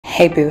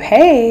Hey boo,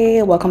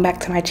 hey, welcome back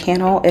to my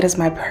channel. It is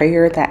my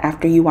prayer that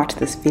after you watch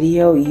this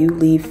video, you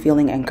leave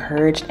feeling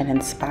encouraged and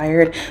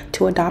inspired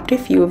to adopt a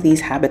few of these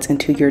habits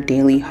into your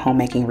daily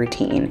homemaking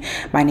routine.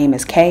 My name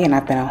is Kay and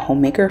I've been a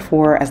homemaker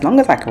for as long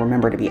as I can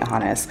remember, to be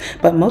honest,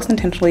 but most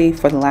intentionally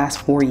for the last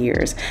 4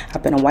 years.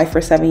 I've been a wife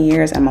for 7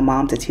 years and I'm a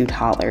mom to 2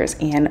 toddlers.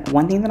 And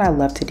one thing that I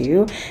love to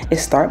do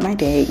is start my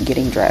day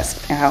getting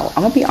dressed. Now,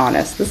 I'm gonna be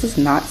honest, this is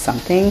not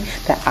something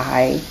that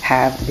I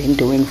have been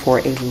doing for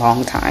a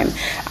long time.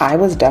 I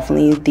was definitely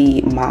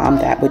the mom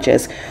that would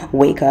just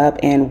wake up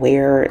and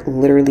wear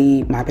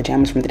literally my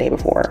pajamas from the day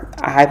before.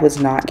 I was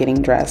not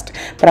getting dressed,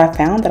 but I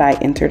found that I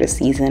entered a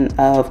season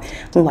of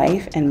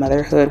life and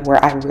motherhood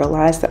where I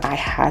realized that I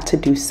had to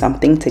do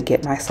something to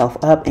get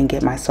myself up and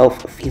get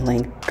myself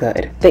feeling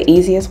good. The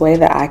easiest way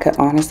that I could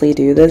honestly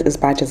do this is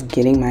by just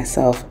getting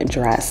myself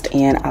dressed.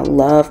 And I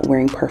love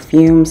wearing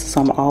perfumes,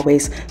 so I'm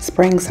always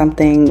spraying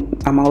something.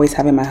 I'm always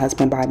having my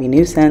husband buy me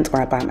new scents, or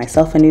I buy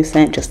myself a new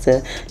scent just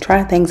to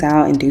try things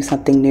out and do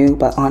something new.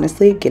 But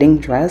honestly, getting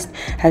dressed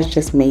has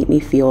just made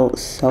me feel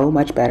so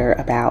much better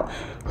about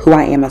who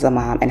I am as a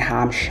mom and how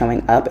I'm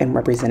showing up and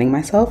representing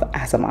myself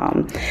as a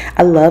mom.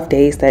 I love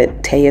days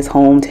that Tay is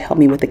home to help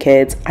me with the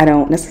kids. I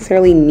don't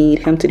necessarily need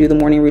him to do the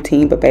morning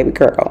routine, but baby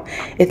girl,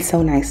 it's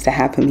so nice to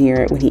have him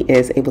here when he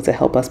is able to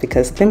help us,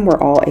 because then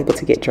we're all able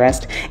to get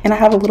dressed and I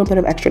have a little bit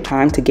of extra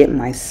time to get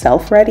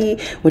myself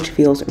ready, which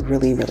feels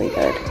really, really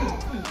good.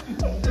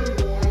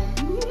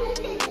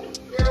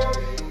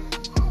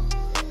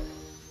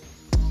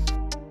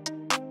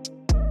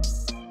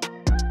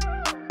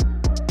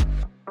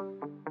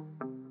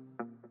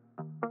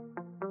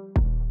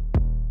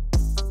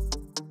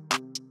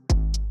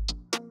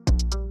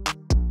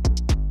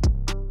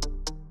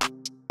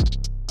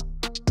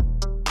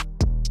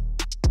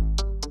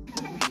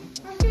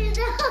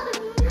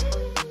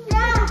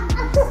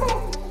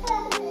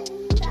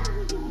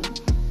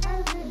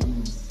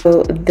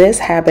 So this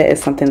habit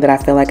is something that I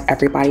feel like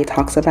everybody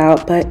talks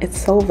about, but it's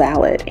so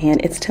valid,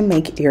 and it's to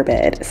make your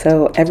bed.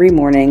 So every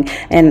morning,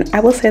 and I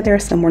will say there are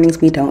some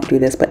mornings we don't do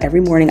this, but every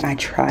morning I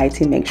try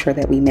to make sure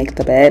that we make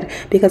the bed,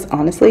 because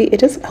honestly, it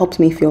just helps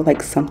me feel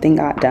like something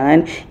got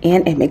done,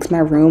 and it makes my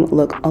room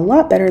look a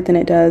lot better than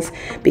it does,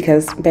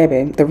 because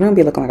baby, the room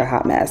be looking like a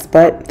hot mess,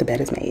 but the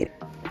bed is made.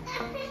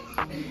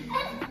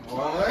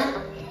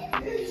 1,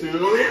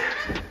 2.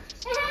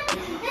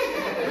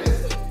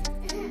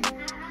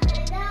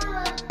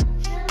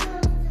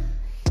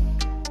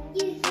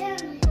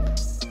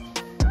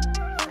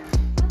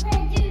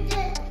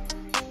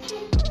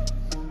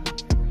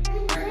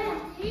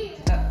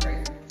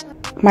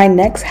 My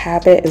next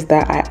habit is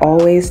that I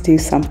always do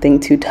something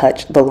to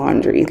touch the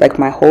laundry. Like,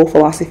 my whole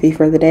philosophy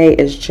for the day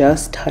is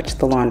just touch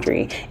the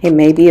laundry. It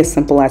may be as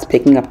simple as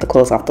picking up the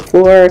clothes off the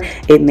floor.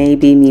 It may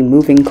be me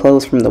moving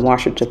clothes from the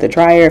washer to the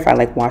dryer if I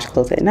like wash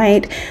clothes at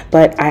night.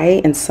 But I,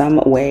 in some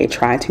way,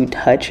 try to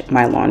touch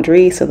my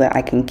laundry so that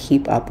I can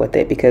keep up with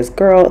it, because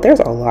girl,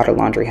 there's a lot of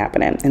laundry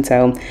happening. And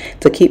so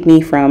to keep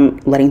me from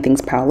letting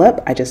things pile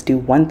up, I just do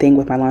one thing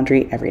with my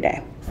laundry every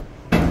day.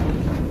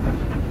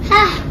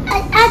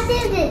 I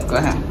did it. Go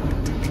ahead.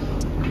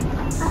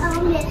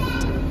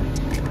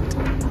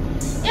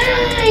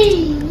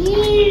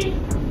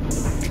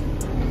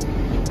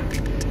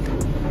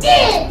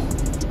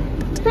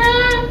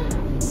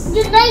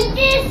 You like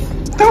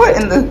this? Throw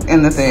it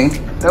in the thing.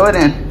 Throw it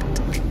in.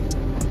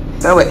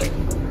 Throw it.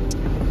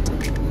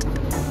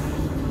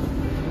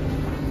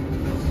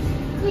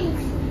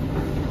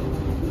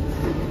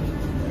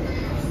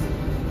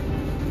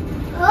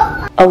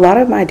 A lot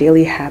of my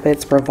daily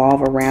habits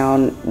revolve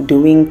around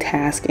doing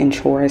tasks and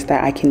chores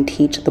that I can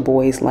teach the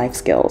boys life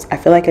skills. I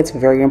feel like it's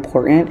very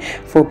important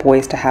for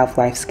boys to have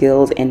life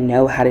skills and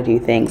know how to do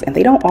things. And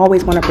they don't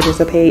always want to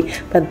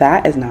participate, but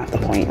that is not the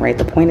point, right?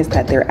 The point is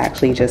that they're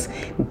actually just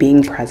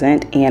being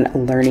present and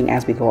learning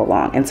as we go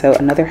along. And so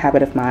another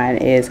habit of mine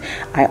is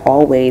I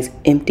always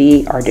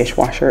empty our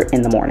dishwasher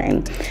in the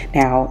morning.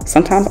 Now,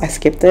 sometimes I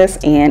skip this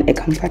and it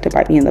comes back to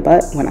bite me in the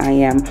butt when I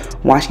am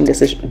washing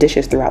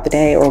dishes throughout the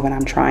day, or when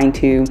I'm trying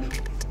to,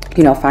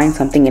 you know, find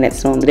something and it's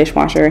still in the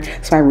dishwasher.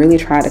 So I really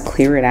try to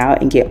clear it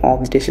out and get all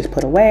the dishes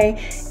put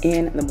away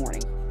in the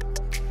morning.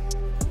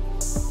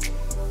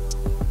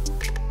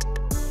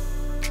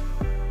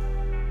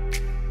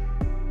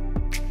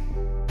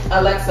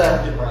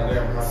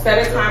 Alexa,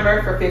 set a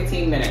timer for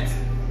 15 minutes.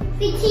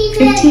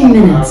 15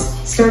 minutes,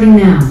 starting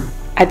now.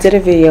 I did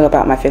a video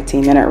about my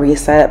 15-minute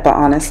reset, but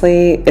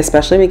honestly,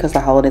 especially because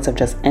the holidays have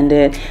just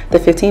ended, the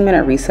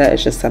 15-minute reset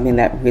is just something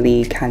that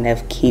really kind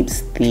of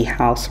keeps the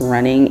house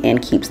running and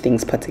keeps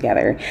things put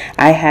together.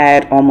 I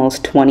had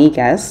almost 20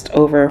 guests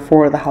over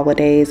for the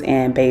holidays,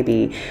 and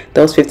baby,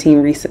 those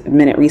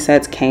 15-minute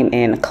resets came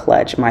in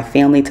clutch. My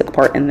family took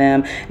part in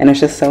them, and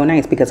it's just so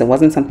nice because it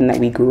wasn't something that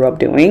we grew up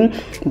doing,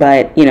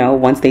 but you know,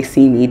 once they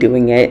see me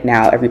doing it,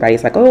 now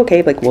everybody's like, oh,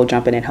 okay, like we'll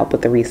jump in and help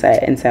with the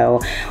reset. And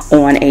so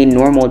on a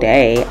normal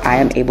day, way I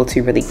am able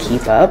to really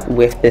keep up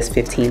with this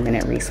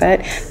 15-minute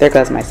reset. There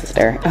goes my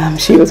sister.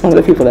 She was one of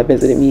the people that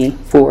visited me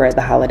for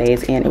the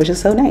holidays, and it was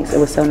just so nice. It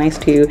was so nice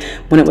too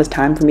when it was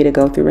time for me to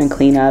go through and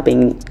clean up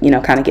and, you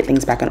know, kind of get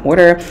things back in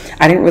order.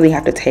 I didn't really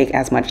have to take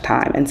as much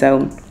time. And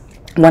so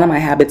one of my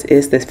habits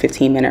is this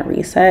 15-minute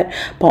reset,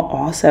 but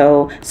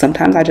also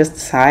sometimes I just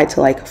decide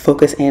to like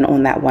focus in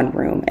on that one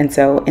room. And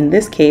so in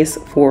this case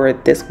for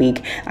this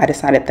week, I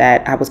decided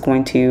that I was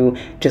going to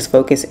just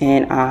focus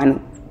in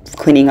on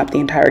cleaning up the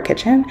entire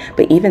kitchen.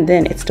 But even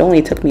then, it still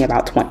only took me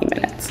about 20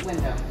 minutes.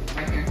 Window,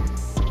 right here.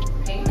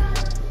 Hey,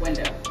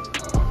 window.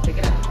 Pick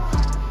it up.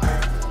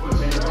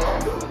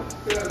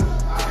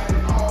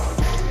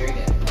 Very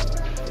good.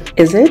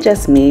 Is it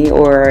just me,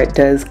 or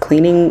does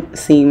cleaning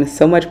seem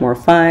so much more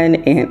fun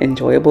and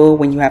enjoyable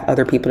when you have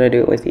other people to do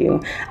it with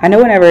you? I know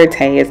whenever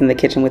Tay is in the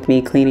kitchen with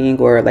me cleaning,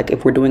 or like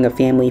if we're doing a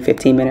family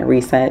 15-minute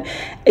reset,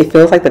 it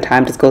feels like the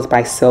time just goes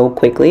by so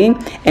quickly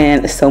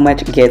and so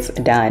much gets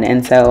done.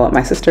 And so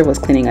my sister was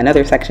cleaning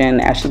another section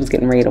as she was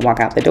getting ready to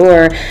walk out the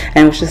door, and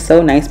it was just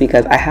so nice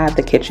because I had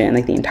the kitchen,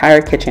 like the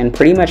entire kitchen,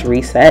 pretty much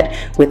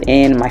reset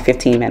within my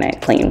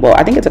 15-minute clean. Well,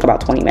 I think it took about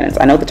 20 minutes.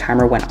 I know the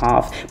timer went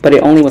off, but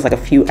it only was like a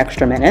few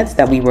extra minutes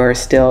that we were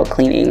still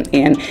cleaning.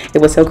 And it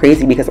was so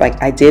crazy because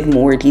like I did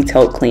more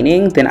detailed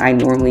cleaning than I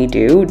normally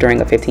do during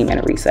a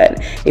 15-minute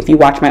reset. If you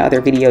watch my other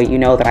video, you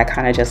know that I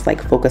kind of just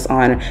like focus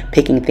on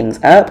picking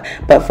things up.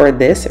 But for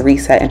this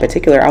reset in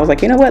particular, I was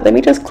like, you know what, let me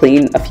just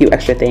clean a few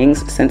extra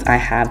things since I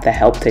have the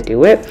help to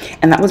do it.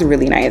 And that was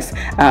really nice.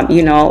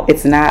 You know,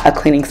 it's not a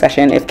cleaning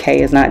session if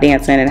Kay is not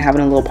dancing and having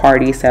a little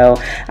party. So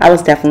I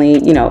was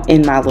definitely, you know,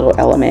 in my little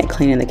element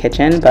cleaning the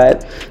kitchen.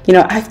 But, you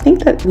know, I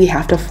think that we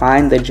have to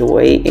find the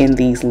joy in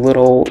these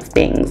little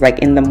things, like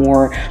in the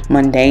more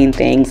mundane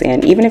things.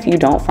 And even if you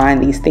don't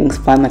find these things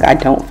fun, like I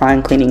don't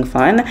find cleaning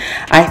fun,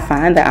 I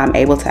find that I'm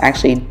able to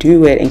actually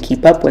do it and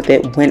keep up with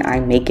it when I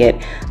make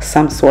it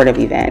some sort of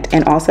event.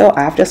 And also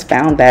I've just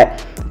found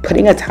that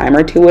putting a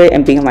timer to it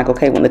and being like,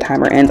 okay, when the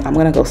timer ends, I'm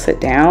gonna go sit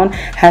down,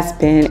 has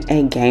been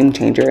a game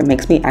changer. It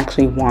makes me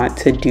actually want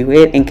to do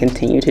it and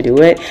continue to do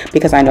it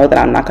because I know that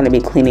I'm not gonna be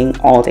cleaning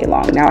all day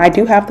long. Now I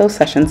do have those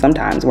sessions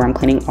sometimes where I'm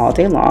cleaning all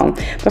day long,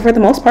 but for the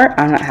most part,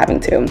 I'm not having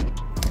to.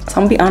 So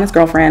I'm gonna be honest,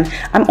 girlfriend,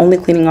 I'm only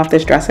cleaning off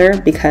this dresser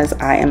because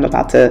I am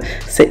about to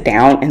sit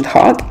down and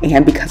talk,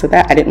 and because of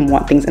that, I didn't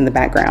want things in the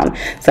background.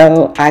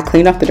 So I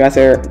cleaned off the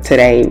dresser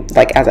today,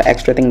 like as an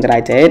extra thing that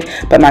I did,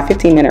 but my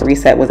 15-minute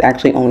reset was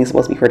actually only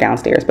supposed to be for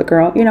downstairs. But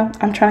girl, you know,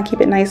 I'm trying to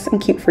keep it nice and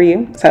cute for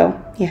you, so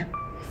yeah.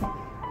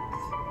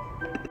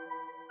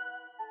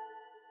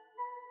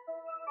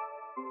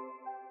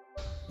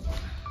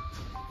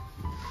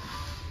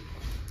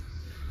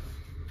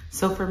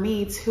 So for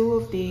me, two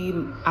of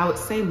the, I would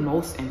say,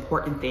 most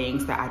important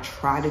things that I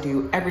try to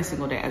do every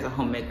single day as a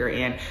homemaker,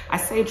 and I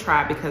say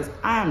try because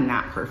I am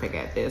not perfect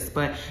at this,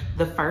 but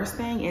the first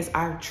thing is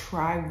I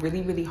try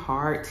really, really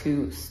hard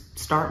to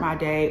start my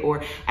day,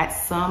 or at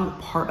some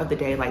part of the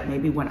day, like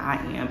maybe when I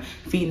am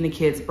feeding the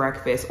kids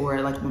breakfast, or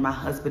like when my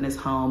husband is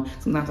home,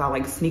 sometimes I'll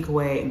like sneak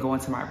away and go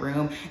into my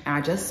room and I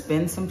just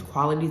spend some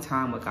quality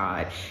time with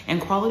God. And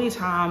quality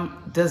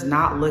time does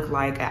not look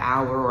like an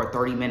hour or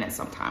 30 minutes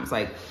sometimes.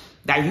 Like,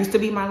 that used to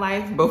be my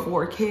life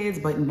before kids,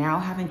 but now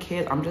having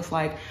kids, I'm just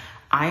like,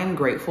 I am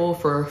grateful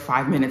for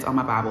 5 minutes on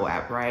my Bible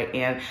app, right?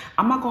 And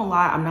I'm not gonna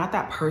lie, I'm not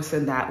that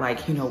person that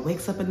like, you know,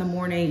 wakes up in the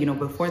morning, you know,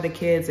 before the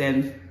kids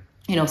and,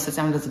 you know, sits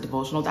down and does a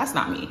devotional. That's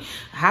not me.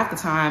 Half the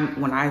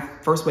time when I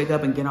first wake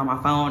up and get on my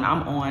phone,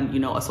 I'm on, you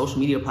know, a social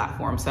media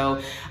platform.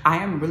 So I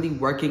am really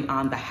working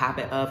on the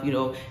habit of, you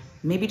know,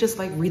 maybe just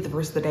like read the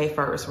verse of the day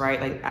first,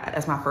 right? Like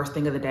that's my first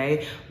thing of the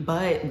day.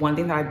 But one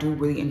thing that I do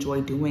really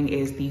enjoy doing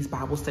is these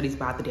Bible studies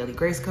by the Daily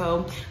Grace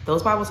Co.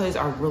 Those Bible studies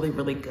are really,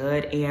 really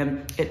good.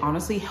 And it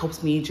honestly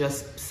helps me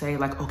just say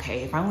like,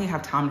 okay, if I only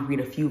have time to read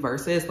a few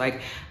verses,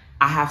 like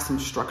I have some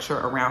structure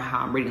around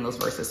how I'm reading those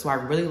verses. So I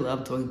really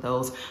love doing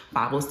those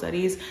Bible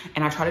studies,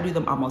 and I try to do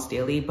them almost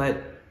daily.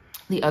 But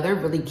the other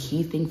really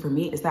key thing for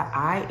me is that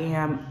I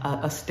am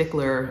a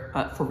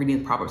stickler for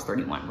reading Proverbs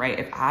 31, right?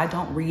 If I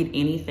don't read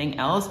anything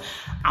else,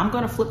 I'm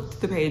gonna flip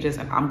the pages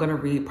and I'm gonna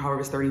read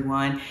Proverbs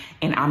 31,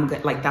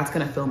 and like that's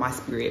gonna fill my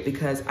spirit,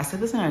 because I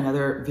said this in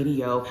another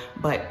video,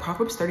 but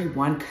Proverbs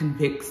 31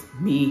 convicts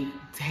me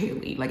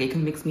daily. Like it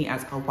convicts me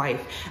as a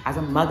wife, as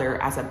a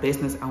mother, as a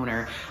business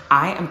owner.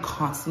 I am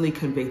constantly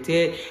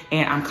convicted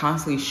and I'm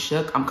constantly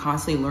shook. I'm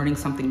constantly learning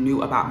something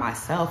new about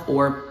myself,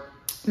 or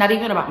not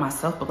even about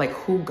myself, but like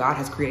who God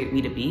has created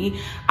me to be.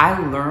 I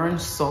learn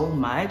so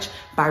much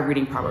by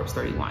reading Proverbs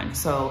 31.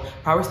 So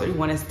Proverbs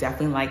 31 is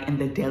definitely like in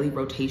the daily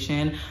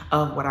rotation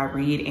of what I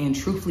read. And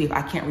truthfully, if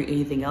I can't read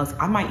anything else,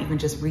 I might even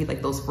just read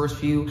like those first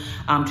few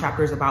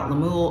chapters about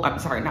Lemuel. I'm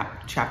sorry,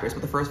 not chapters,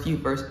 but the first few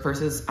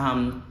verses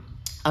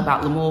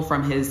about Lemuel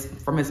from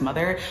his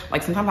mother,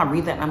 like sometimes I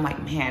read that and I'm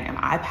like, man, am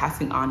I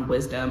passing on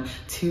wisdom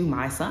to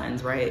my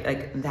sons, right?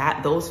 Like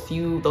that, those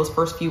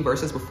first few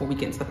verses before we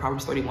get into the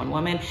Proverbs 31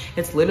 woman,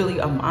 it's literally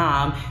a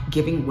mom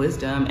giving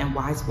wisdom and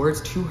wise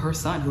words to her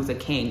son who's a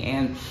king.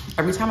 And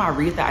every time I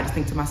read that, I just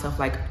think to myself,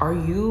 like, are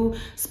you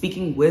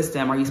speaking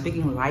wisdom? Are you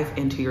speaking life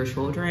into your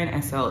children?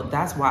 And so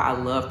that's why I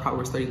love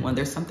Proverbs 31.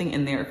 There's something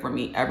in there for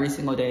me every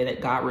single day that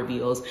God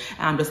reveals.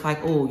 And I'm just like,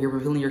 oh, you're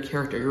revealing your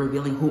character. You're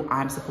revealing who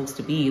I'm supposed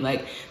to be.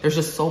 Like, there's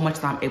just so much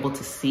that I'm able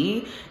to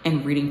see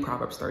in reading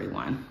Proverbs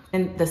 31.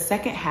 And the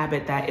second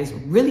habit that is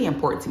really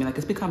important to me, like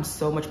it's become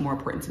so much more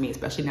important to me,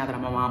 especially now that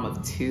I'm a mom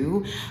of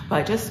 2,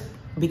 but just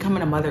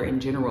becoming a mother in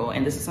general.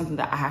 And this is something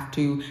that I have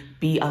to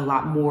be a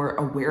lot more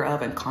aware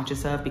of and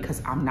conscious of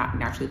because I'm not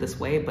naturally this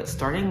way, but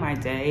starting my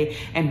day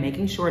and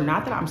making sure,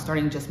 not that I'm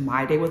starting just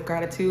my day with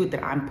gratitude,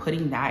 that I'm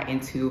putting that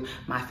into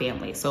my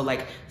family. So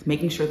like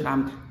making sure that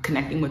I'm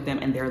connecting with them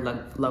in their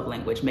love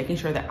language, making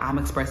sure that I'm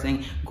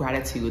expressing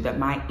gratitude, that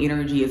my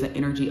energy is an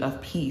energy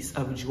of peace,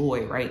 of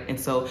joy, right? And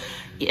so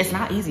it's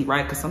not easy,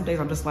 right? Because some days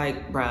I'm just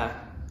like, bruh,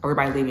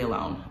 everybody leave me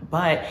alone.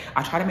 But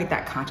I try to make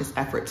that conscious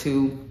effort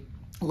to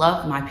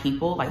love my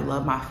people, like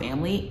love my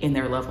family in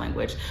their love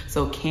language.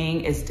 So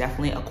King is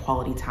definitely a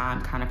quality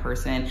time kind of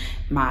person.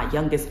 My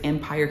youngest,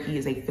 Empire, he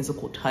is a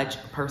physical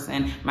touch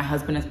person. My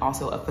husband is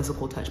also a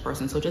physical touch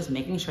person. So just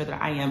making sure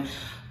that I am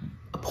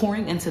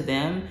pouring into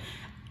them,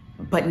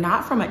 but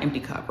not from an empty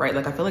cup, right?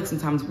 Like I feel like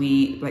sometimes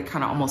we like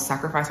kind of almost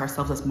sacrifice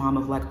ourselves as mom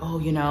of like, oh,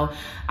 you know,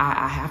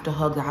 I have to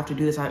hug, I have to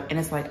do this. And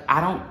it's like,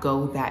 I don't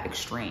go that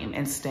extreme.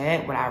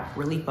 Instead, what I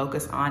really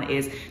focus on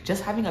is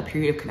just having a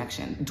period of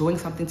connection, doing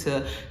something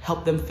to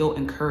help them feel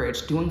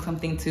encouraged, doing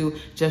something to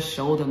just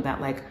show them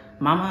that like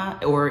mama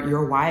or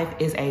your wife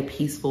is a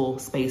peaceful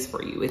space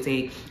for you.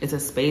 It's a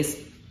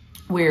space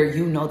where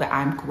you know that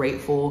I'm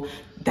grateful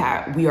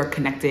that we are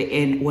connected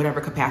in whatever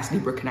capacity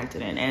we're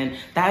connected in. And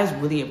that is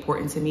really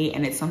important to me.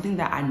 And it's something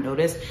that I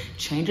notice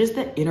changes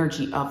the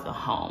energy of the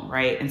home,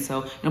 right? And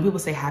so, you know, people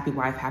say happy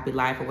wife, happy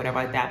life or whatever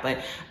like that.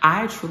 But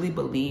I truly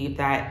believe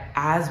that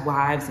as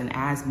wives and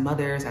as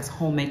mothers, as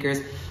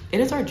homemakers,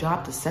 it is our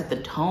job to set the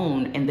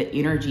tone and the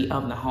energy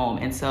of the home.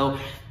 And so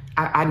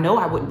I know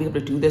I wouldn't be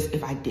able to do this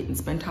if I didn't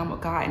spend time with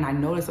God. And I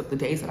notice that the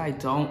days that I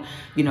don't,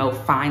 you know,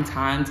 find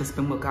time to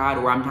spend with God,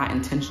 or I'm not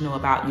intentional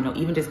about, you know,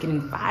 even just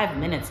getting 5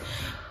 minutes,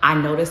 I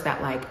notice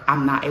that like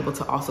I'm not able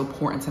to also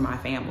pour into my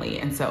family.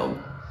 And so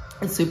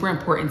it's super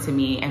important to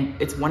me,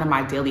 and it's one of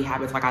my daily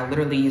habits. Like I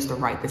literally used to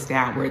write this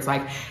down where it's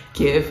like,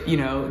 give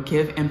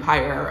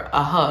Empire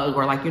a hug,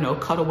 or like, you know,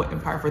 cuddle with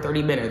Empire for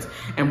 30 minutes.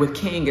 And with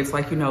King, it's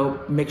like, you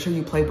know, make sure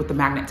you play with the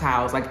magnet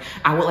tiles. Like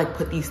I would like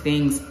put these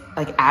things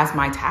like as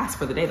my task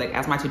for the day, like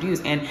as my to-dos.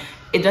 And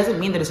it doesn't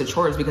mean that it's a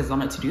chore just because it's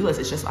on a to-do list.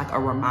 It's just like a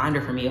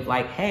reminder for me of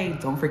like, hey,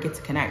 don't forget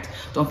to connect.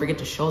 Don't forget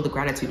to show the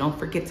gratitude. Don't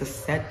forget to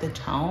set the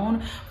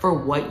tone for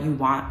what you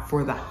want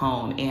for the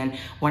home. And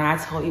when I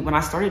tell you, when I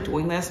started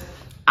doing this,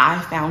 I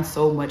found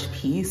so much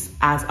peace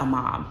as a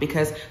mom,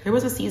 because there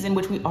was a season,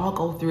 which we all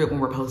go through it when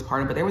we're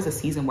postpartum, but there was a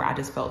season where I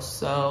just felt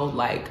so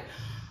like,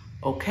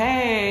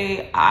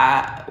 okay,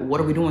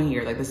 what are we doing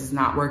here? Like, this is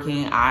not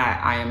working.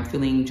 I am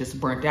feeling just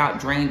burnt out,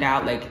 drained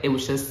out. Like it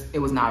was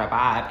not a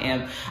vibe.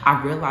 And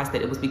I realized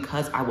that it was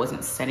because I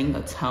wasn't setting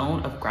the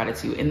tone of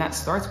gratitude. And that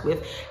starts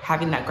with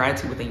having that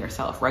gratitude within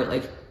yourself, right?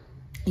 Like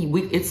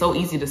it's so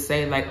easy to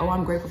say like, oh,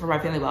 I'm grateful for my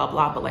family, blah,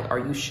 blah, but like, are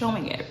you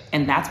showing it?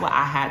 And that's what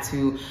I had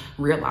to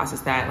realize,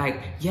 is that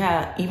like,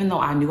 yeah, even though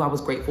I knew I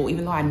was grateful,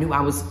 even though I knew I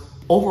was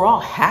overall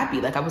happy,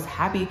 like I was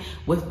happy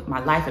with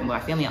my life and my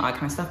family and all that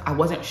kind of stuff, I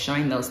wasn't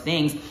showing those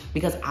things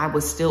because I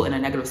was still in a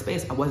negative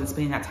space. I wasn't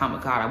spending that time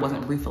with God. I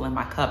wasn't refilling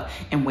my cup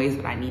in ways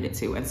that I needed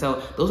to. And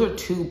so those are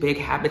 2 big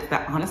habits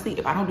that honestly,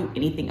 if I don't do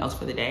anything else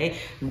for the day,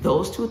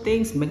 those 2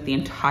 things make the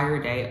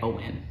entire day a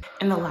win.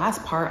 And the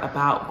last part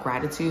about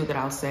gratitude that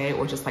I'll say,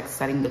 or just like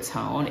setting the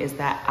tone, is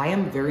that I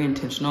am very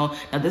intentional.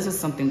 Now, this is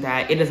something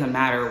that it doesn't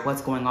matter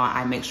what's going on,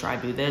 I make sure I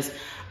do this.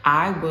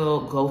 I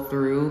will go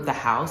through the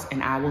house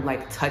and I will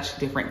like touch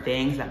different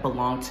things that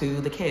belong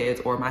to the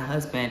kids or my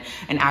husband,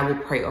 and I will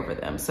pray over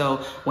them. So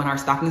when our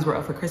stockings were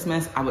up for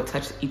Christmas, I would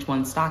touch each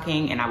one's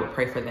stocking and I would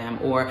pray for them.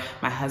 Or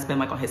my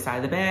husband, like on his side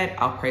of the bed,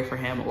 I'll pray for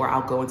him, or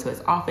I'll go into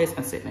his office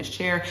and sit in his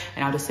chair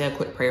and I'll just say a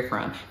quick prayer for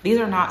him. These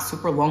are not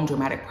super long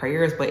dramatic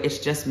prayers, but it's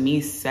just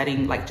me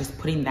setting, like just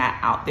putting that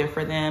out there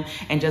for them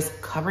and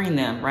just covering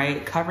them,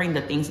 right? Covering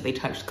the things that they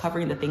touch,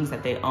 covering the things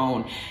that they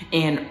own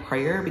in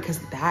prayer, because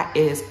that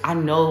is, I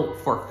know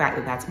for a fact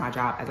that that's my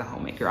job as a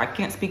homemaker. I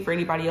can't speak for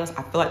anybody else.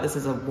 I feel like this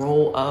is a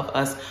role of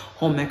us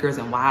homemakers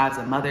and wives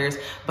and mothers,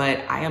 but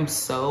I am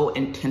so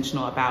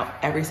intentional about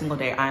every single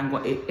day.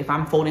 If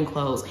I'm folding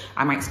clothes,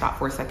 I might stop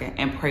for a second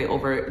and pray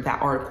over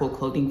that article of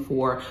clothing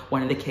for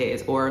one of the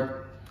kids,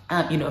 or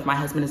you know, if my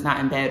husband is not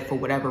in bed for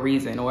whatever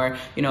reason, or,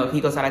 you know, if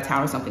he goes out of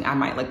town or something, I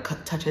might like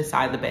touch his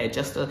side of the bed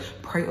just to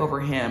pray over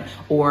him,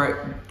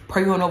 or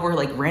pray on over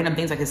like random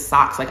things like his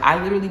socks. Like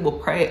I literally will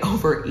pray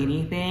over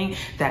anything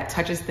that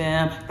touches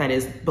them, that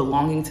is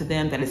belonging to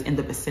them, that is in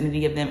the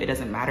vicinity of them. It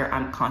doesn't matter.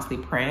 I'm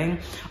constantly praying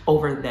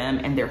over them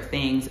and their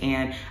things.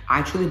 And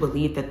I truly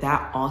believe that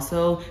that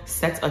also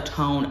sets a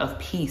tone of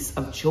peace,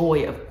 of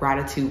joy, of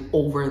gratitude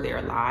over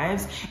their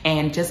lives,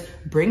 and just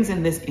brings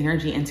in this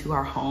energy into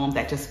our home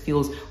that just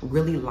feels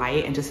really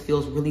light and just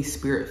feels really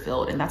spirit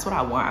filled. And that's what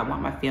I want. I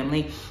want my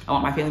family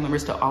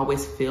members to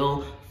always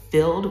feel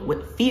filled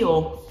with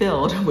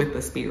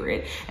the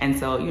spirit. And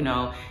so, you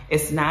know,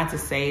 it's not to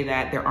say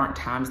that there aren't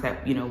times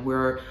that, you know,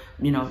 we're,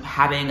 you know,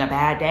 having a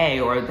bad day,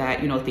 or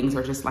that, you know, things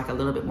are just like a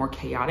little bit more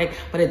chaotic,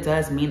 but it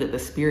does mean that the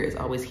spirit is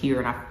always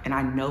here. And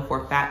I know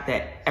for a fact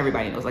that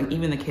everybody knows, like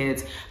even the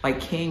kids, like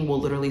King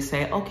will literally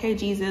say, okay,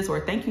 Jesus, or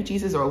thank you,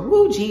 Jesus, or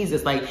woo,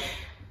 Jesus. Like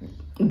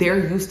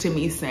they're used to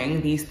me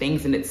saying these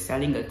things, and it's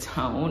setting a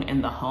tone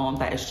in the home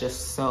that is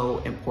just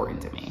so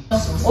important to me.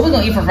 What we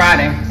gonna eat for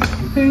Friday?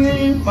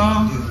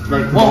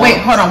 Well, wait,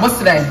 hold on. What's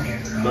today?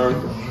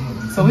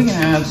 So we can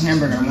have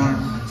hamburger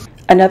tomorrow.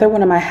 Another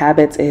one of my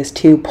habits is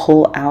to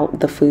pull out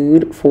the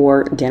food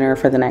for dinner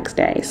for the next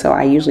day. So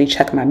I usually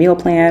check my meal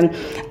plan.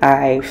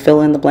 I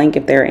fill in the blank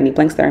if there are any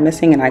blanks that are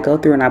missing, and I go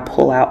through and I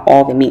pull out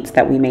all the meats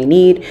that we may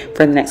need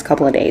for the next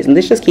couple of days. And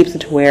this just keeps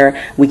it to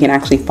where we can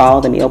actually follow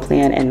the meal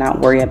plan and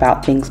not worry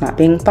about things not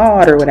being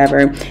thawed or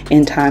whatever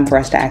in time for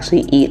us to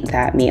actually eat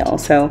that meal.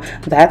 So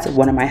that's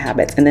one of my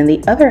habits. And then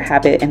the other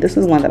habit, and this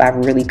is one that I've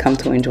really come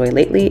to enjoy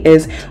lately,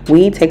 is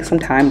we take some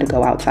time to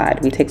go outside.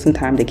 We take some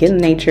time to get in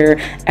nature,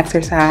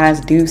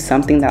 exercise, do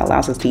something that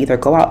allows us to either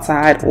go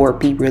outside or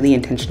be really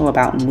intentional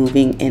about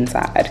moving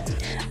inside.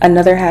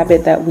 Another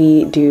habit that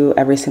we do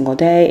every single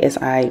day is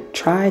I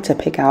try to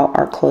pick out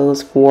our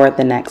clothes for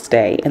the next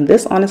day. And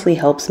this honestly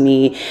helps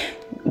me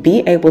be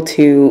able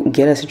to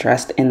get us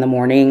dressed in the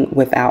morning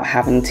without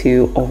having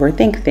to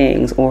overthink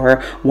things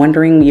or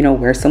wondering, you know,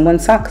 where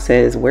someone's socks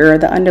is, where are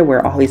the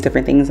underwear, all these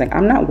different things. Like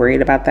I'm not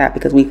worried about that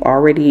because we've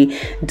already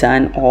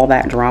done all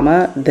that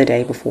drama the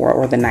day before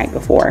or the night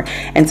before.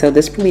 And so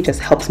this really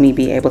just helps me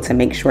be able to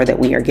make sure that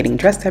we are getting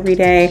dressed every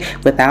day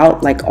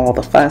without like all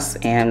the fuss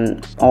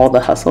and all the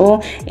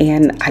hustle.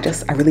 And I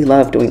really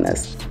love doing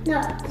this.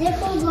 No,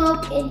 this will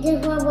work and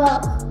this will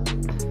work.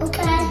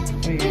 Okay?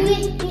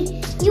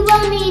 You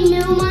want me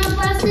new my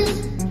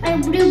glasses? My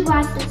blue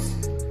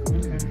glasses.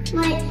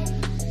 My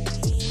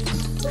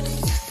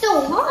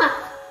so hot.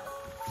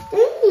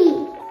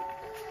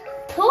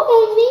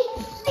 Told me.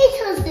 I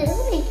trusted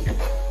me.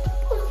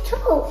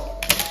 Told.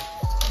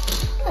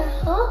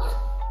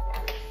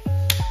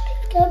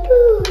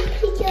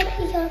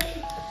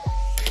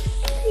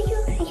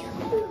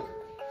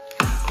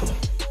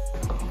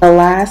 The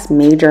last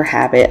major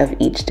habit of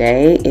each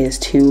day is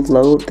to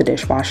load the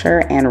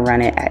dishwasher and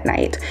run it at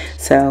night.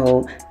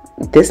 So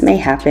this may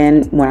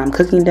happen when I'm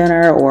cooking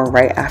dinner or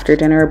right after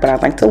dinner, but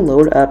I'd like to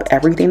load up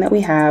everything that we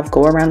have,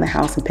 go around the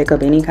house and pick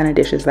up any kind of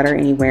dishes that are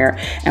anywhere.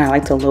 And I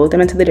like to load them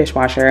into the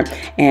dishwasher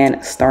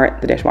and start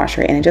the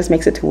dishwasher. And it just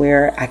makes it to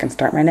where I can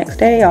start my next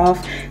day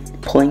off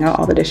pulling out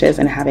all the dishes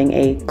and having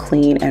a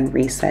clean and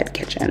reset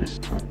kitchen.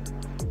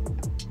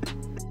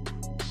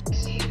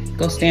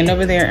 Go stand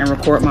over there and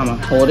record Mama.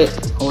 Hold it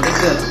good. Okay.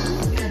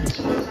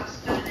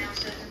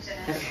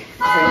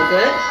 Does that look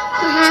good?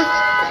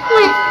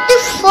 Wait,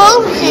 it's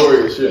frozen.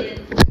 Blurry as shit.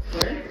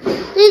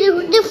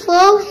 It's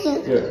frozen.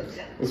 Yeah,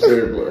 it's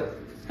very blurry.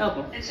 Help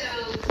him. It's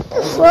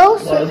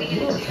frozen.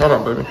 Hold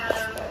on, baby.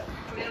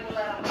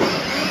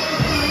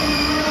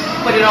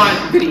 Put it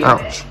on video.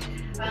 Ouch.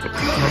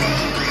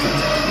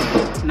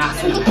 Not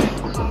cinematic.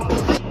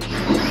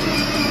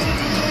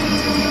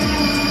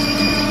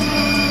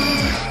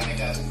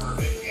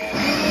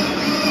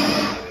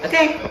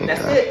 Okay,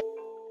 that's it.